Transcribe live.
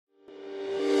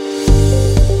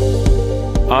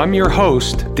I'm your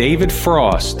host, David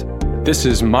Frost. This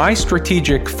is my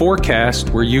strategic forecast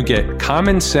where you get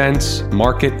common sense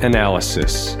market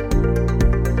analysis.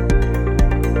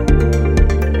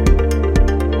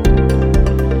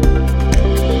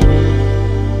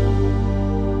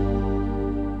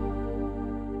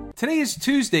 Today is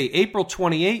Tuesday, April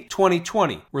 28,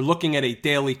 2020. We're looking at a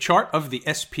daily chart of the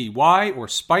SPY or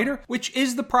SPDR, which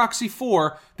is the proxy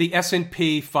for the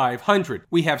S&P 500.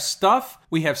 We have stuff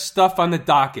on the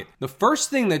docket. The first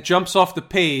thing that jumps off the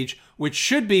page, which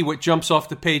should be what jumps off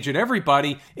the page at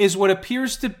everybody, is what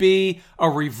appears to be a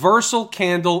reversal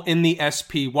candle in the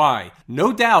SPY.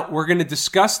 No doubt we're going to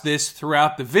discuss this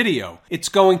throughout the video. It's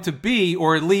going to be,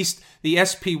 or at least the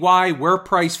SPY where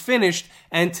price finished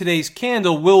and today's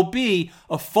candle will be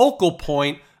a focal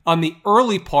point on the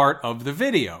early part of the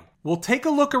video. We'll take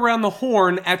a look around the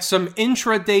horn at some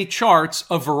intraday charts,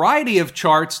 a variety of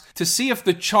charts, to see if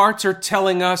the charts are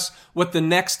telling us what the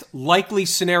next likely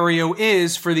scenario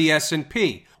is for the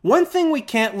S&P. One thing we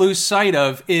can't lose sight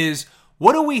of is,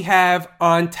 what do we have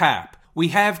on tap? We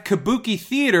have Kabuki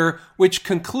Theater, which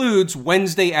concludes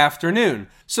Wednesday afternoon.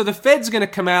 So the Fed's going to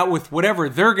come out with whatever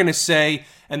they're going to say,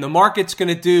 and the market's going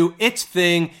to do its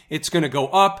thing. It's going to go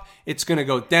up, it's going to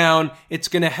go down, it's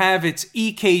going to have its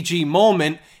EKG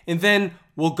moment, and then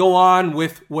we'll go on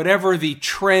with whatever the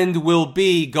trend will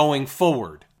be going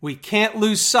forward. We can't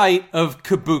lose sight of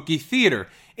Kabuki Theater.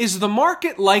 Is the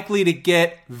market likely to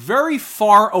get very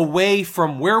far away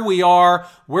from where we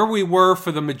were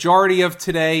for the majority of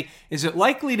today? Is it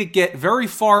likely to get very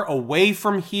far away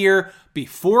from here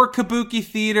before Kabuki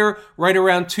Theater, right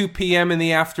around 2 p.m. in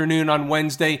the afternoon on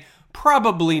Wednesday?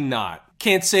 Probably not.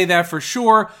 Can't say that for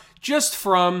sure. Just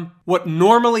from what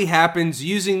normally happens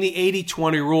using the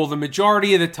 80-20 rule the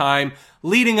majority of the time,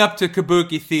 leading up to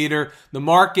Kabuki Theater, the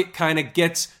market kind of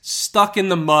gets stuck in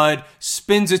the mud,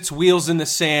 spins its wheels in the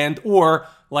sand, or,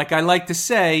 like I like to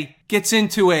say, gets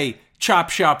into a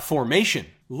chop shop formation.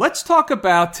 Let's talk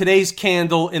about today's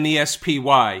candle in the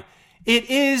SPY. It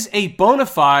is a bona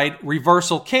fide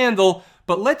reversal candle,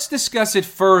 but let's discuss it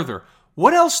further.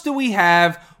 What else do we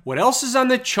have? What else is on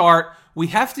the chart? We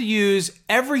have to use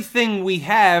everything we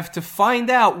have to find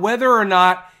out whether or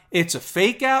not it's a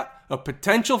fake out, a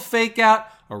potential fake out,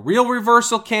 a real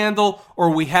reversal candle, or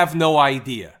we have no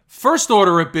idea. First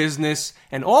order of business,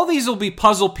 and all these will be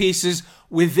puzzle pieces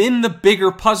within the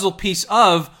bigger puzzle piece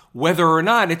of whether or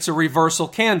not it's a reversal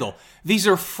candle. These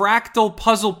are fractal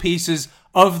puzzle pieces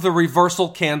of the reversal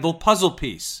candle puzzle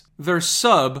piece. They're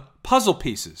sub-puzzle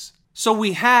pieces. So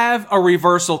we have a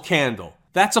reversal candle.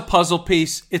 That's a puzzle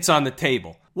piece. It's on the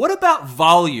table. What about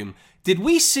volume? Did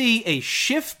we see a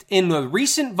shift in the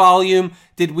recent volume?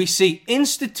 Did we see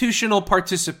institutional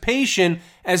participation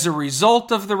as a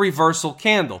result of the reversal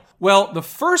candle? Well, the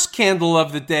first candle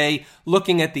of the day,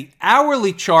 looking at the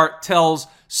hourly chart, tells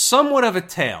somewhat of a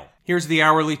tale. Here's the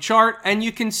hourly chart, and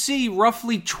you can see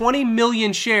roughly 20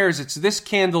 million shares. It's this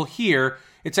candle here.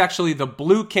 It's actually the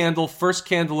blue candle, first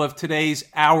candle of today's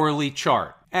hourly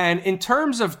chart. And in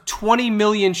terms of 20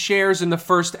 million shares in the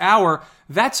first hour,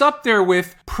 that's up there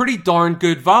with pretty darn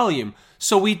good volume.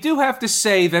 So we do have to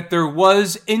say that there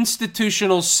was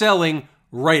institutional selling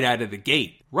right out of the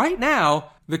gate. Right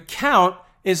now, the count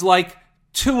is like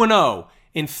 2-0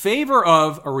 in favor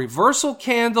of a reversal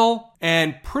candle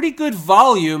and pretty good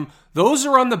volume. Those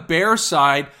are on the bear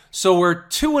side, so we're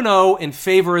 2-0 in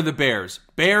favor of the bears.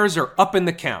 Bears are up in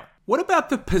the count. What about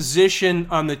the position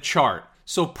on the chart?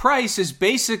 So price is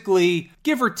basically,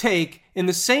 give or take, in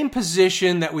the same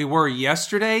position that we were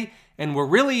yesterday, and we're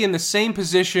really in the same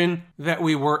position that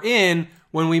we were in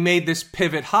when we made this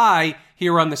pivot high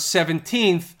here on the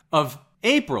 17th of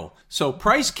April. So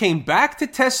price came back to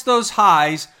test those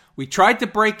highs. We tried to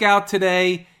break out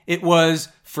today. It was,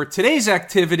 for today's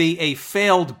activity, a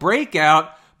failed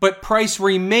breakout, but price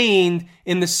remained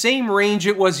in the same range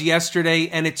it was yesterday,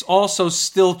 and it's also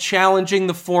still challenging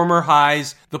the former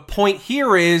highs. The point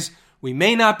here is we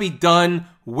may not be done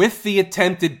with the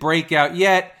attempted breakout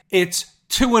yet. It's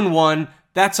 2-1.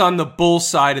 That's on the bull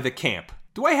side of the camp.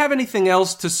 Do I have anything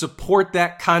else to support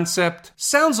that concept?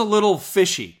 Sounds a little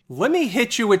fishy. Let me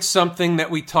hit you with something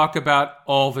that we talk about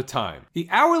all the time. The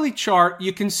hourly chart,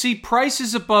 you can see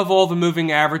prices above all the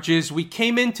moving averages. We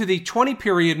came into the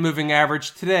 20-period moving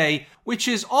average today, which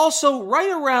is also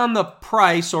right around the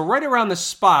price or right around the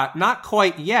spot, not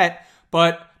quite yet,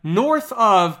 but north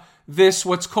of this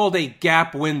what's called a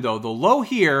gap window. The low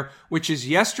here, which is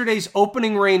yesterday's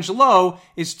opening range low,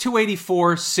 is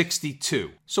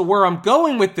 284.62. So where I'm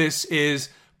going with this is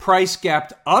price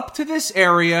gapped up to this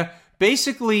area,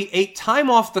 basically ate time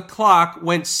off the clock,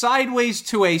 went sideways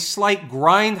to a slight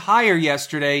grind higher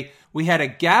yesterday, We had a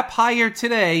gap higher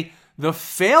today, the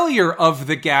failure of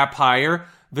the gap higher,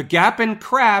 the gap and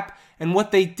crap, and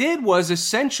what they did was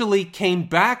essentially came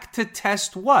back to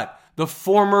test what? The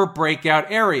former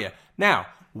breakout area. Now,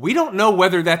 we don't know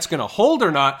whether that's going to hold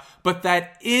or not, but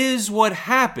that is what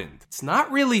happened. It's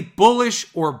not really bullish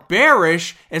or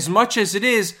bearish as much as it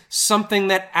is something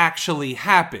that actually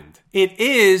happened. It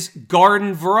is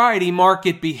garden variety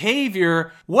market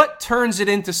behavior. What turns it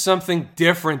into something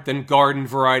different than garden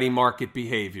variety market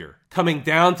behavior? Coming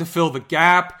down to fill the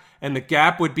gap, and the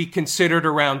gap would be considered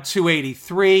around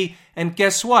 283. And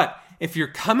guess what? If you're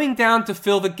coming down to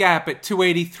fill the gap at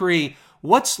 283,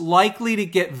 what's likely to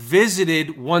get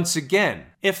visited once again?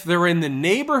 If they're in the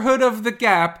neighborhood of the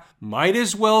gap, might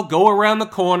as well go around the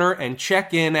corner and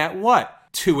check in at what?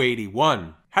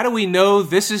 281. How do we know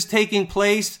this is taking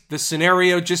place? The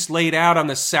scenario just laid out on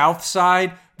the south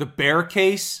side, the bear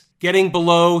case, getting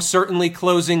below, certainly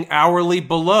closing hourly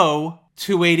below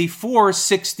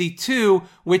 284.62,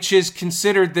 which is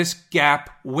considered this gap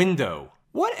window.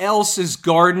 What else is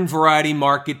garden variety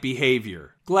market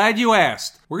behavior? Glad you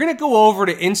asked. We're going to go over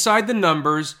to Inside the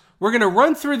Numbers. We're going to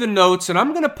run through the notes, and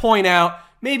I'm going to point out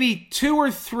maybe 2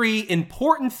 or 3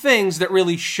 important things that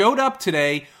really showed up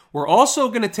today. We're also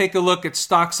going to take a look at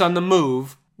stocks on the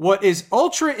move. What is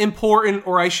ultra important,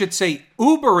 or I should say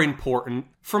uber important,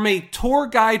 from a tour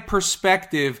guide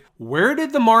perspective, where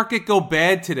did the market go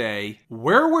bad today?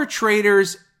 Where were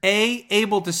traders A,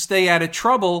 able to stay out of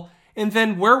trouble? And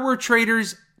then where were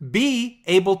traders B,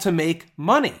 able to make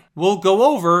money? We'll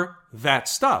go over that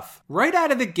stuff. Right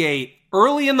out of the gate,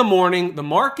 early in the morning, the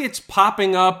market's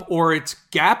popping up, or it's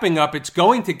gapping up. It's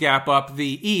going to gap up.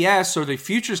 The ES, or the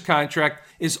futures contract,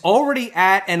 is already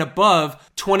at and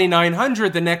above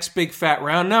 2,900, the next big fat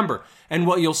round number. And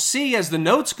what you'll see as the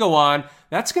notes go on,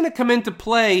 that's going to come into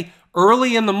play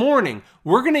early in the morning.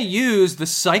 We're going to use the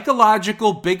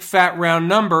psychological big fat round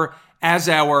number as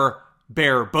our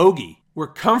bear bogey. We're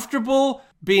comfortable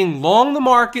being long the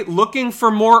market, looking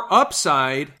for more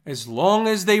upside, as long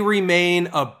as they remain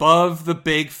above the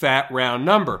big fat round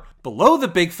number. Below the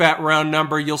big fat round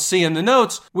number, you'll see in the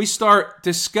notes, we start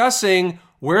discussing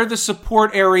where the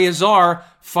support areas are,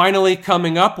 finally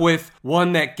coming up with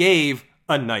one that gave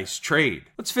a nice trade.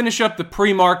 Let's finish up the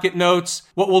pre-market notes.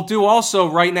 What we'll do also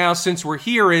right now, since we're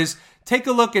here, is take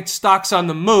a look at stocks on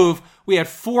the move. We had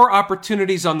 4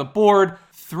 opportunities on the board.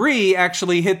 3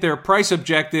 actually hit their price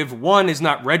objective. 1 is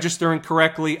not registering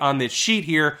correctly on this sheet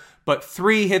here, but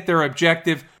 3 hit their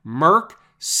objective. Merck,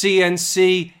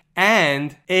 CNC,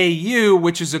 and AU,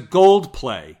 which is a gold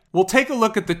play. We'll take a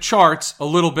look at the charts a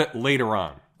little bit later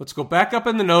on. Let's go back up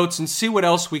in the notes and see what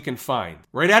else we can find.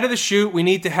 Right out of the chute, we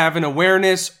need to have an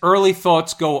awareness. Early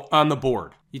thoughts go on the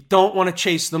board. You don't want to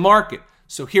chase the market.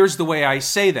 So here's the way I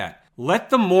say that.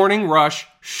 Let the morning rush,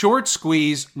 short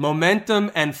squeeze, momentum,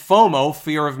 and FOMO,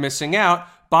 fear of missing out,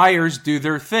 buyers do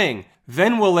their thing.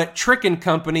 Then we'll let Trick &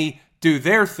 Company do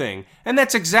their thing. And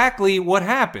that's exactly what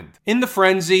happened. In the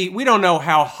frenzy, we don't know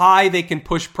how high they can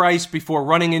push price before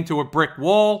running into a brick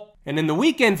wall. And in the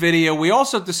weekend video, we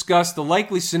also discussed the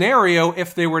likely scenario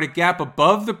if they were to gap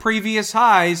above the previous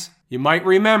highs. You might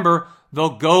remember,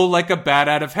 they'll go like a bat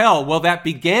out of hell. Well, that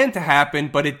began to happen,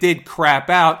 but it did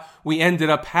crap out. We ended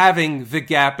up having the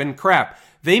gap and crap.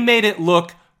 They made it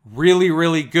look really,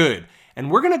 really good.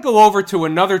 And we're going to go over to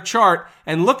another chart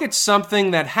and look at something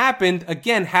that happened,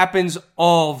 again, happens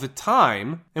all the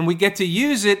time, and we get to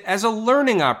use it as a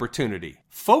learning opportunity.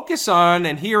 Focus on,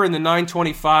 and here in the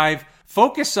 925,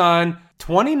 focus on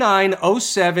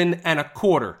 2907 and a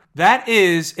quarter. That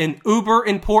is an uber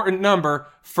important number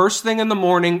first thing in the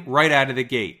morning right out of the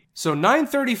gate. So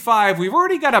 935, we've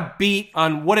already got a beat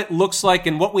on what it looks like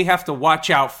and what we have to watch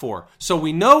out for. So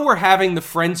we know we're having the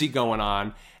frenzy going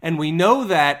on, and we know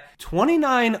that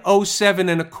 2907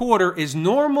 and a quarter is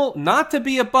normal not to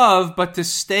be above, but to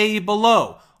stay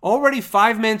below. Already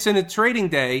 5 minutes into trading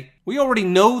day, we already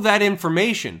know that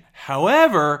information.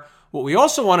 However, what we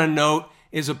also want to note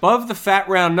is above the fat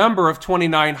round number of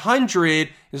 2,900,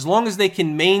 as long as they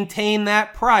can maintain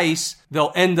that price,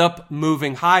 they'll end up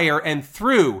moving higher and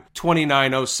through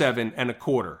 2907 and a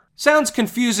quarter. Sounds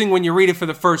confusing when you read it for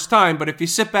the first time, but if you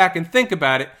sit back and think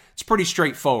about it, it's pretty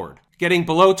straightforward. Getting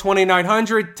below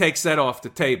 2,900 takes that off the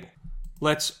table.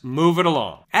 Let's move it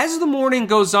along. As the morning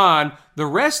goes on, the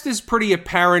rest is pretty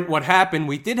apparent what happened.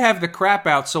 We did have the crap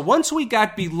out. So once we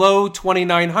got below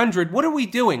 2,900, what are we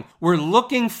doing? We're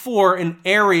looking for an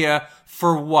area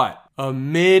for what? A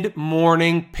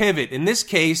mid-morning pivot. In this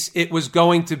case, it was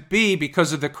going to be,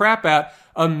 because of the crap out,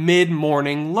 a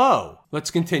mid-morning low. Let's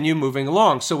continue moving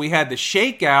along. So we had the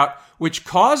shakeout, which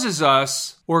causes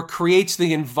us or creates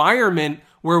the environment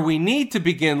where we need to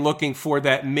begin looking for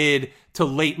that mid to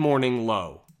late morning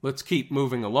low. Let's keep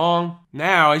moving along.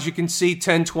 Now, as you can see,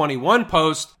 1021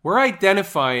 post, we're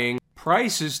identifying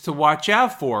prices to watch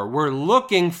out for. We're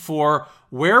looking for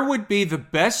where would be the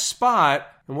best spot.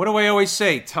 And what do I always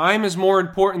say? Time is more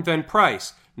important than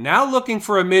price. Now looking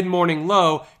for a mid-morning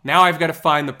low, now I've got to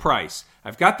find the price.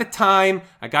 I've got the time,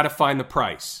 I got to find the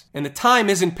price. And the time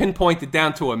isn't pinpointed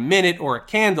down to a minute or a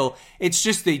candle. It's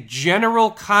just a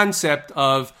general concept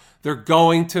of they're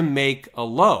going to make a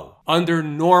low. Under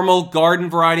normal garden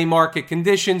variety market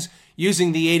conditions,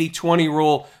 using the 80-20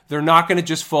 rule, they're not going to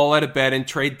just fall out of bed and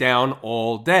trade down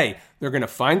all day. They're going to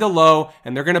find a low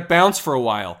and they're going to bounce for a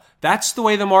while. That's the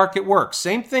way the market works.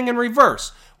 Same thing in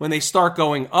reverse. When they start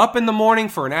going up in the morning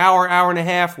for an hour, hour and a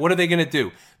half, what are they going to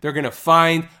do? They're going to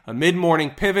find a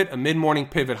mid-morning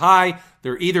pivot high.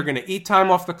 They're either going to eat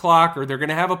time off the clock or they're going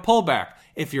to have a pullback.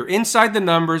 If you're inside the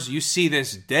numbers, you see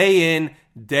this day in,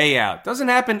 day out. Doesn't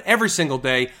happen every single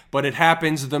day, but it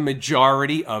happens the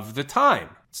majority of the time.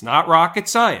 It's not rocket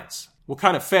science. We'll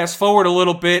kind of fast forward a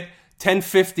little bit.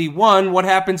 1051, what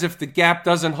happens if the gap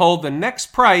doesn't hold? The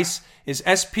next price is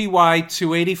SPY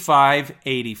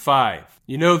 285.85.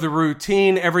 You know the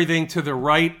routine. Everything to the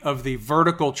right of the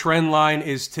vertical trend line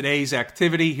is today's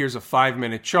activity. Here's a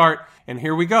 5-minute chart, and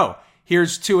here we go.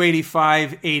 Here's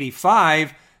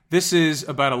 285.85. This is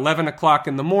about 11 o'clock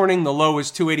in the morning. The low is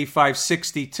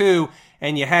 285.62,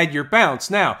 and you had your bounce.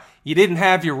 Now, you didn't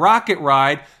have your rocket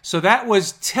ride, so that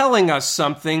was telling us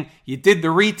something. You did the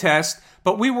retest,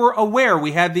 but we were aware.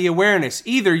 We had the awareness.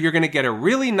 Either you're going to get a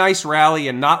really nice rally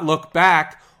and not look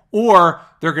back, or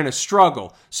they're going to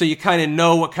struggle. So you kind of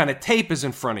know what kind of tape is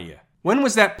in front of you. When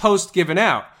was that post given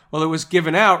out? Well, it was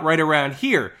given out right around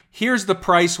here. Here's the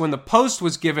price when the post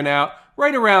was given out,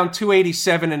 right around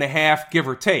 287.5, give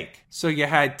or take. So you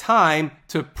had time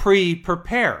to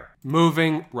prepare.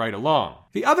 Moving right along.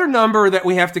 The other number that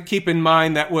we have to keep in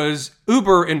mind that was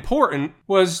uber important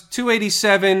was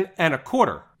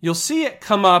 287.25. You'll see it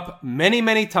come up many,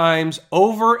 many times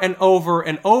over and over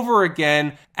and over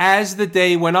again as the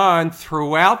day went on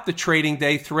throughout the trading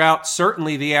day, throughout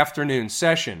certainly the afternoon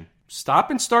session. Stop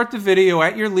and start the video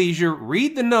at your leisure,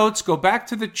 read the notes, go back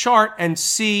to the chart and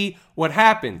see what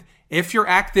happened. If you're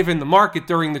active in the market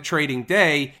during the trading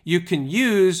day, you can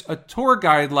use a tour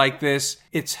guide like this.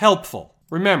 It's helpful.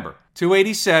 Remember,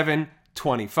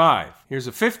 287.25. Here's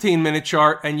a 15-minute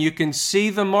chart, and you can see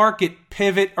the market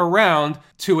pivot around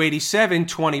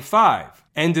 287.25.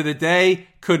 End of the day,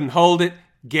 couldn't hold it,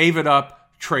 gave it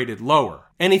up, traded lower.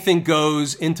 Anything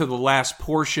goes into the last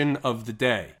portion of the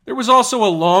day. There was also a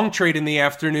long trade in the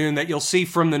afternoon that you'll see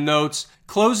from the notes.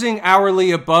 Closing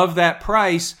hourly above that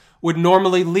price would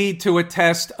normally lead to a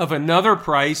test of another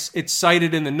price. It's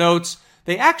cited in the notes.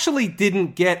 They actually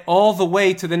didn't get all the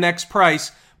way to the next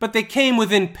price, but they came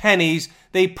within pennies.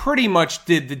 They pretty much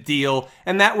did the deal,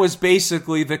 and that was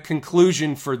basically the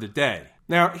conclusion for the day.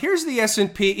 Now, here's the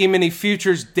S&P E-mini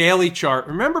futures daily chart.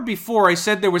 Remember before I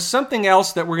said there was something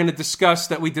else that we're going to discuss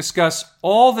that we discuss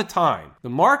all the time. The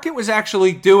market was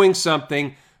actually doing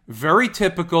something very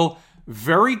typical,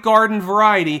 very garden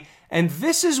variety, and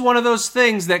this is one of those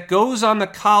things that goes on the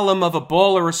column of a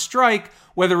bull or a strike,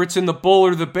 whether it's in the bull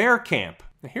or the bear camp.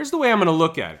 Now, here's the way I'm going to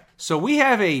look at it. So we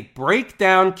have a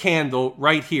breakdown candle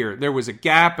right here. There was a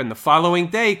gap, and the following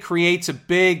day creates a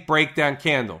big breakdown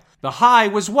candle. The high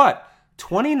was what?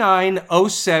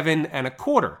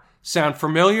 29.07.25. Sound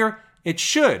familiar? It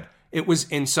should. It was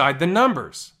inside the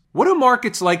numbers. What do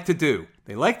markets like to do?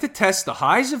 They like to test the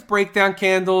highs of breakdown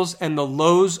candles and the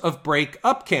lows of break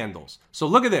up candles. So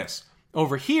look at this.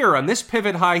 Over here on this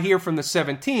pivot high here from the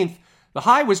 17th, the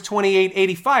high was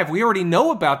 28.85. We already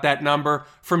know about that number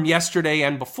from yesterday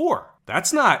and before.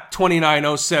 That's not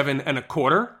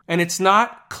 29.07.25, and it's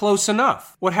not close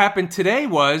enough. What happened today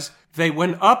was they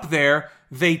went up there,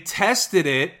 they tested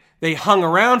it, they hung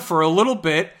around for a little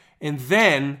bit, and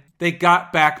then they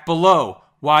got back below.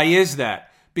 Why is that?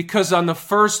 Because on the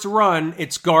first run,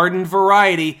 it's garden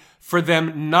variety for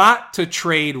them not to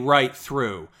trade right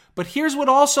through. But here's what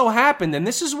also happened, and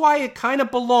this is why it kind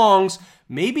of belongs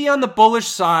maybe on the bullish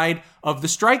side of the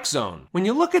strike zone. When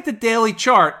you look at the daily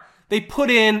chart, they put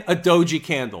in a doji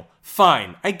candle.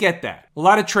 Fine, I get that. A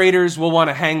lot of traders will want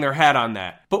to hang their hat on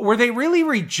that. But were they really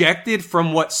rejected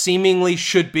from what seemingly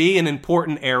should be an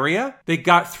important area? They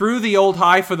got through the old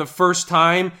high for the first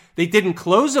time. They didn't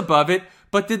close above it.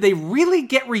 But did they really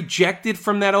get rejected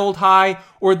from that old high,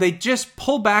 or they just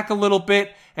pull back a little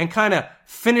bit and kind of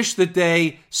finish the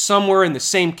day somewhere in the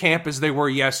same camp as they were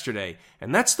yesterday?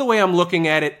 And that's the way I'm looking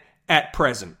at it at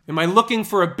present. Am I looking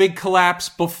for a big collapse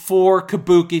before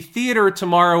Kabuki Theater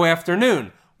tomorrow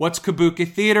afternoon? What's Kabuki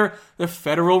Theater? The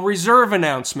Federal Reserve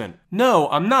announcement. No,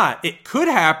 I'm not. It could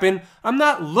happen. I'm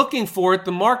not looking for it.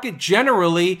 The market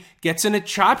generally gets in a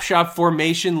chop shop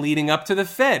formation leading up to the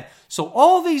Fed. So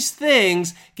all these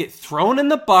things get thrown in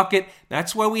the bucket.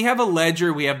 That's why we have a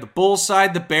ledger. We have the bull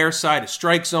side, the bear side, a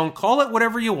strike zone. Call it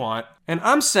whatever you want. And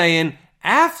I'm saying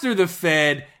after the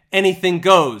Fed, anything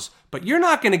goes. But you're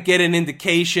not going to get an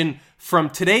indication from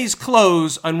today's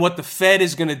close on what the Fed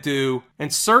is going to do,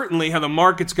 and certainly how the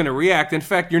market's going to react. In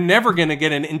fact, you're never going to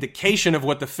get an indication of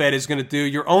what the Fed is going to do.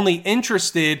 You're only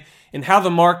interested in how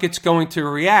the market's going to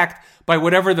react by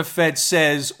whatever the Fed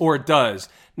says or does.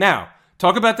 Now,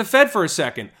 talk about the Fed for a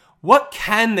second. What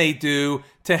can they do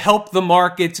to help the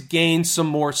markets gain some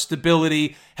more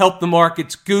stability, help the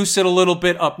markets goose it a little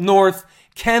bit up north?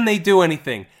 Can they do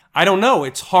anything? I don't know.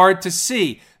 It's hard to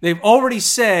see. They've already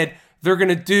said they're going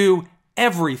to do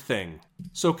everything.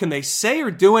 So can they say or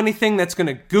do anything that's going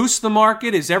to goose the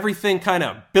market? Is everything kind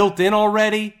of built in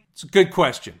already? It's a good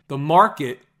question. The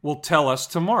market will tell us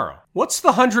tomorrow. What's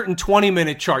the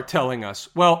 120-minute chart telling us?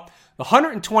 Well, the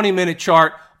 120-minute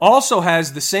chart also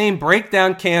has the same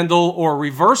breakdown candle or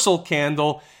reversal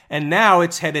candle, and now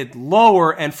it's headed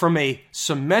lower. And from a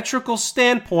symmetrical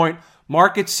standpoint,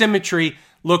 market symmetry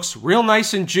looks real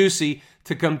nice and juicy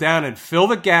to come down and fill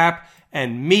the gap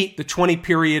and meet the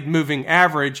 20-period moving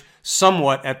average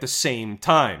somewhat at the same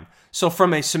time. So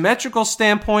from a symmetrical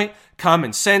standpoint,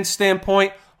 common sense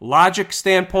standpoint, logic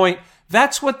standpoint,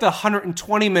 that's what the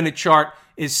 120-minute chart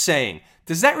is saying.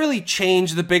 Does that really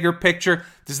change the bigger picture?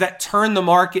 Does that turn the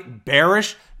market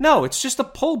bearish? No, it's just a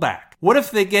pullback. What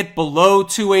if they get below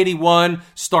 281,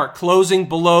 start closing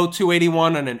below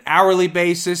 281 on an hourly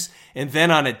basis, and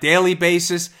then on a daily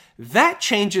basis? That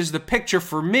changes the picture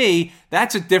for me.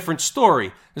 That's a different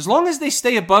story. As long as they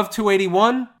stay above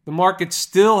 281, the market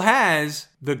still has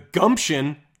the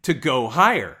gumption to go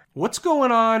higher. What's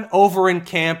going on over in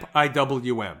Camp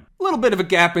IWM? A little bit of a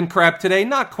gap in crap today,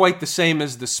 not quite the same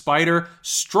as the spider.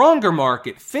 Stronger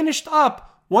market, finished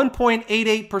up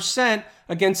 1.88%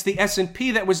 against the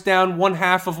S&P that was down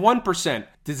 0.5%.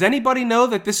 Does anybody know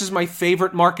that this is my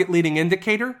favorite market leading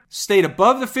indicator? Stayed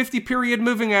above the 50-period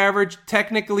moving average.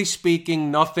 Technically speaking,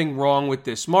 nothing wrong with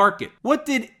this market. What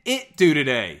did it do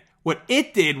today? What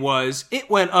it did was it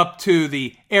went up to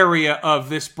the area of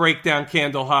this breakdown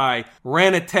candle high,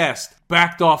 ran a test,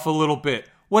 backed off a little bit.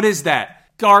 What is that?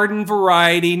 Garden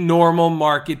variety normal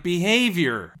market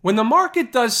behavior. When the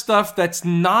market does stuff that's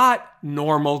not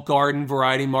normal garden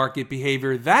variety market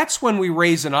behavior, that's when we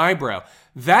raise an eyebrow.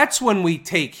 That's when we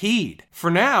take heed.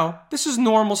 For now, this is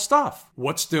normal stuff.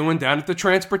 What's doing down at the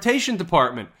transportation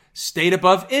department? Stayed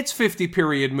above its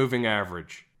 50-period moving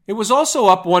average. It was also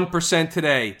up 1%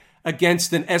 today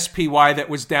against an SPY that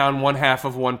was down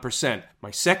 0.5%.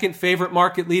 My second favorite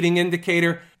market leading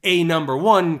indicator, a number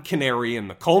one canary in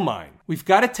the coal mine. We've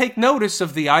got to take notice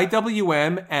of the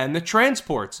IWM and the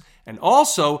transports. And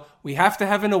also, we have to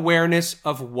have an awareness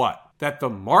of what? That the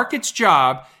market's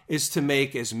job is to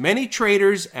make as many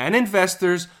traders and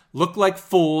investors look like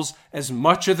fools as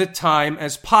much of the time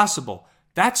as possible.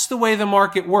 That's the way the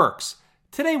market works.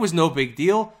 Today was no big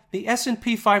deal. The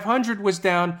S&P 500 was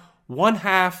down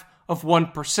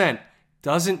 0.5%.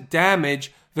 Doesn't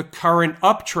damage the current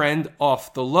uptrend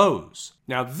off the lows.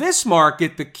 Now this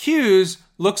market, the Qs,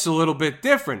 looks a little bit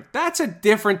different. That's a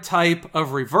different type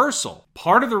of reversal.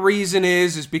 Part of the reason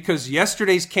is because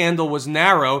yesterday's candle was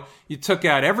narrow. You took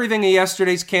out everything in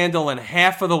yesterday's candle and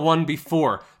half of the one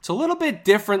before. It's a little bit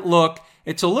different look.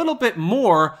 It's a little bit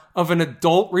more of an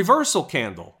adult reversal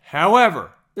candle.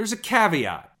 However, there's a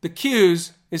caveat. The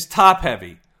Qs is top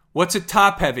heavy. What's it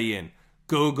top heavy in?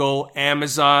 Google,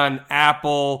 Amazon,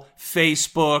 Apple,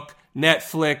 Facebook,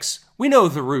 Netflix. We know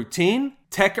the routine.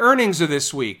 Tech earnings are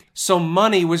this week, so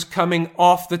money was coming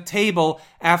off the table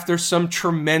after some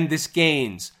tremendous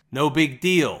gains. No big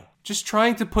deal. Just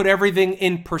trying to put everything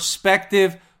in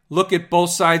perspective, look at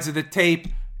both sides of the tape,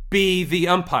 be the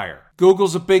umpire.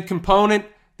 Google's a big component.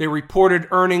 They reported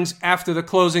earnings after the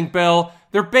closing bell.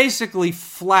 They're basically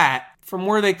flat from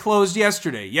where they closed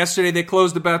yesterday. Yesterday they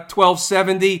closed about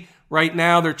 $12.70. Right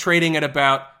now they're trading at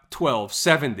about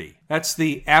 $12.70. That's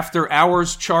the after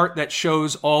hours chart that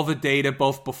shows all the data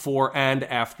both before and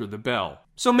after the bell.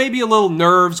 So maybe a little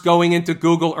nerves going into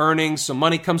Google earnings. Some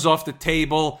money comes off the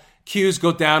table. Qs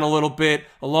go down a little bit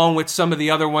along with some of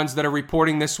the other ones that are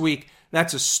reporting this week.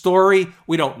 That's a story.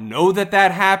 We don't know that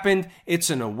happened. It's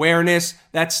an awareness.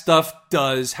 That stuff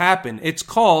does happen. It's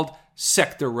called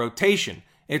sector rotation.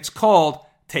 It's called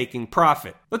taking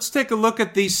profit. Let's take a look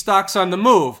at these stocks on the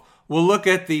move. We'll look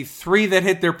at the 3 that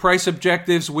hit their price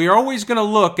objectives. We're always going to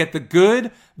look at the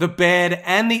good, the bad,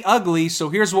 and the ugly. So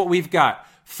here's what we've got.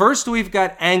 First, we've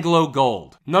got Anglo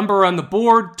Gold. Number on the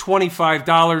board,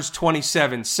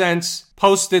 $25.27.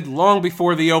 Posted long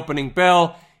before the opening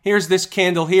bell. Here's this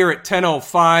candle here at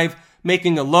 10:05,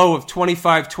 making a low of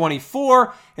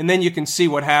 25.24. And then you can see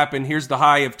what happened. Here's the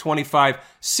high of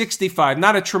 25.65.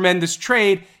 Not a tremendous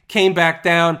trade. Came back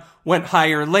down, went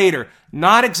higher later.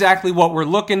 Not exactly what we're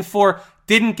looking for.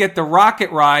 Didn't get the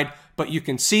rocket ride, but you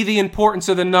can see the importance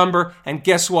of the number. And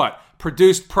guess what?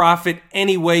 Produced profit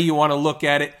any way you want to look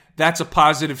at it. That's a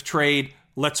positive trade.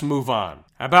 Let's move on.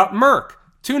 How about Merck?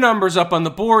 2 numbers up on the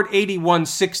board,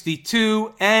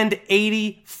 81.62 and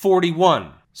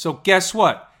 80.41. So guess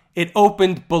what? It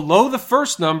opened below the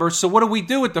first number. So what do we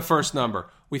do with the first number?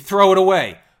 We throw it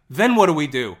away. Then what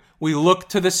do? We look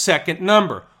to the second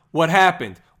number. What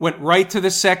happened? Went right to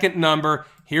the second number.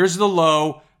 Here's the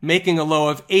low, making a low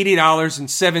of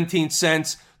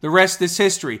 $80.17. The rest is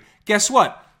history. Guess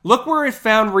what? Look where it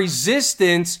found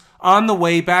resistance on the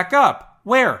way back up.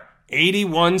 Where?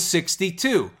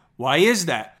 81.62. Why is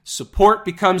that? Support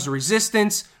becomes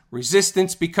resistance.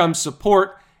 Resistance becomes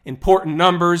support. Important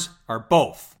numbers are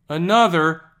both.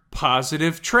 Another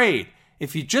positive trade.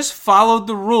 If you just followed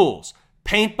the rules,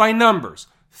 paint by numbers,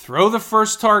 throw the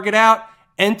first target out,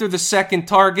 enter the second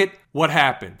target, what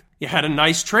happened? You had a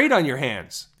nice trade on your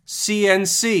hands.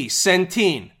 CNC,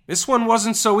 Centene. This one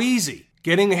wasn't so easy.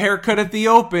 Getting a haircut at the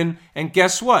open, and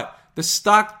guess what? The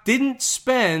stock didn't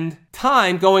spend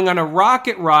time going on a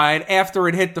rocket ride after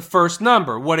it hit the first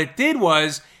number. What it did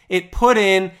was it put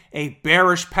in a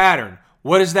bearish pattern.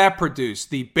 What does that produce?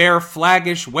 The bear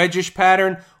flaggish, wedgish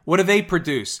pattern. What do they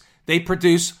produce? They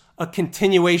produce a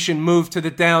continuation move to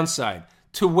the downside.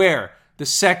 To where? The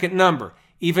second number.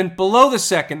 Even below the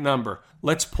second number.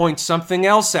 Let's point something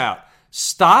else out.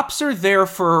 Stops are there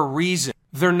for a reason.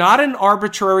 They're not an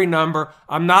arbitrary number.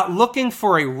 I'm not looking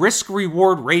for a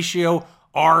risk-reward ratio,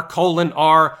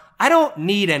 R:R. I don't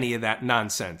need any of that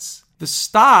nonsense. The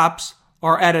stops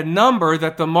are at a number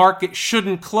that the market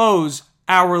shouldn't close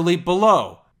hourly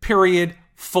below. Period.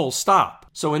 Full stop.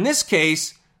 So in this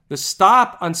case, the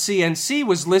stop on CNC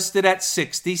was listed at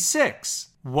 66.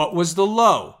 What was the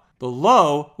low? The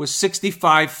low was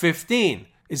 65.15.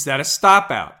 Is that a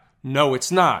stop out? No,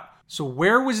 it's not. So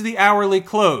where was the hourly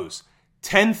close?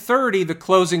 10:30, the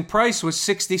closing price was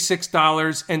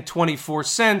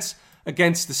 $66.24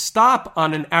 against the stop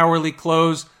on an hourly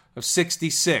close of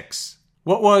 66.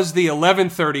 What was the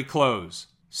 11:30 close?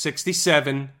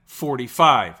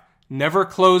 67.45. Never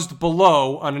closed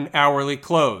below on an hourly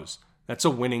close. That's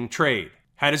a winning trade.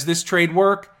 How does this trade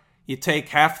work? You take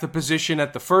half the position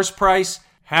at the first price,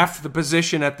 half the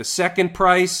position at the second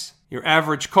price. Your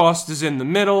average cost is in the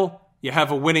middle. You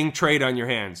have a winning trade on your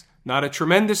hands. Not a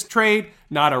tremendous trade,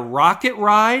 not a rocket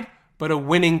ride, but a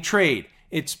winning trade.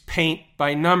 It's paint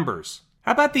by numbers.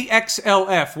 How about the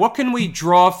XLF? What can we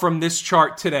draw from this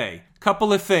chart today?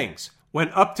 Couple of things.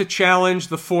 Went up to challenge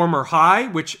the former high,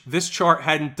 which this chart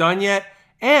hadn't done yet,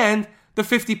 and the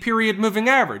 50-period moving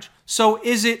average. So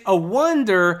is it a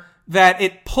wonder that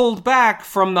it pulled back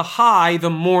from the high, the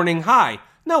morning high?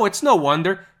 No, it's no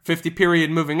wonder.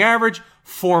 50-period moving average,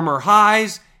 former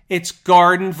highs, it's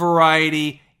garden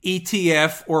variety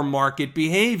ETF or market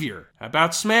behavior. How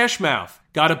about Smashmouth?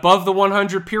 Got above the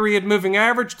 100-period moving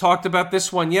average, talked about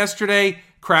this one yesterday,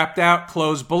 crapped out,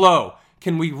 closed below.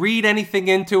 Can we read anything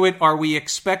into it? Are we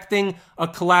expecting a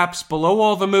collapse below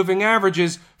all the moving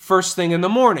averages first thing in the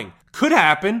morning? Could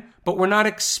happen, but we're not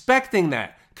expecting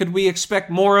that. Could we expect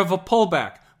more of a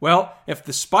pullback? Well, if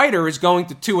the spider is going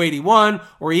to 281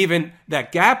 or even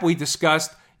that gap we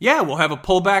discussed, yeah, we'll have a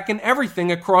pullback in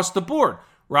everything across the board.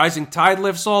 Rising tide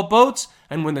lifts all boats,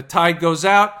 and when the tide goes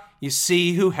out, you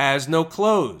see who has no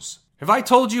clothes. Have I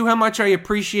told you how much I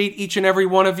appreciate each and every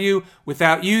one of you?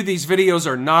 Without you, these videos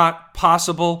are not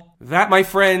possible. That, my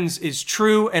friends, is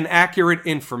true and accurate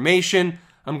information.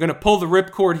 I'm going to pull the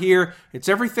ripcord here. It's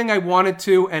everything I wanted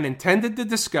to and intended to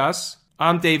discuss.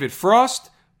 I'm David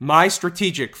Frost, My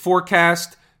Strategic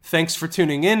Forecast. Thanks for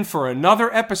tuning in for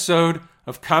another episode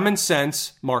of Common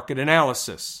Sense Market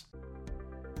Analysis.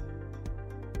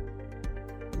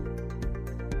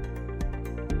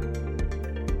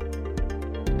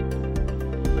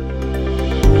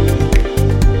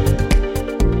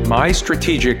 My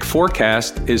Strategic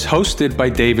Forecast is hosted by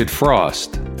David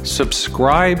Frost.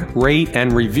 Subscribe, rate,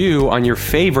 and review on your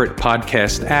favorite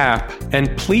podcast app,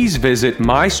 and please visit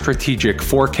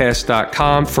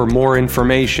mystrategicforecast.com for more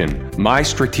information. My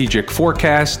Strategic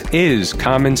Forecast is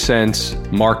common sense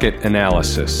market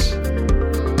analysis.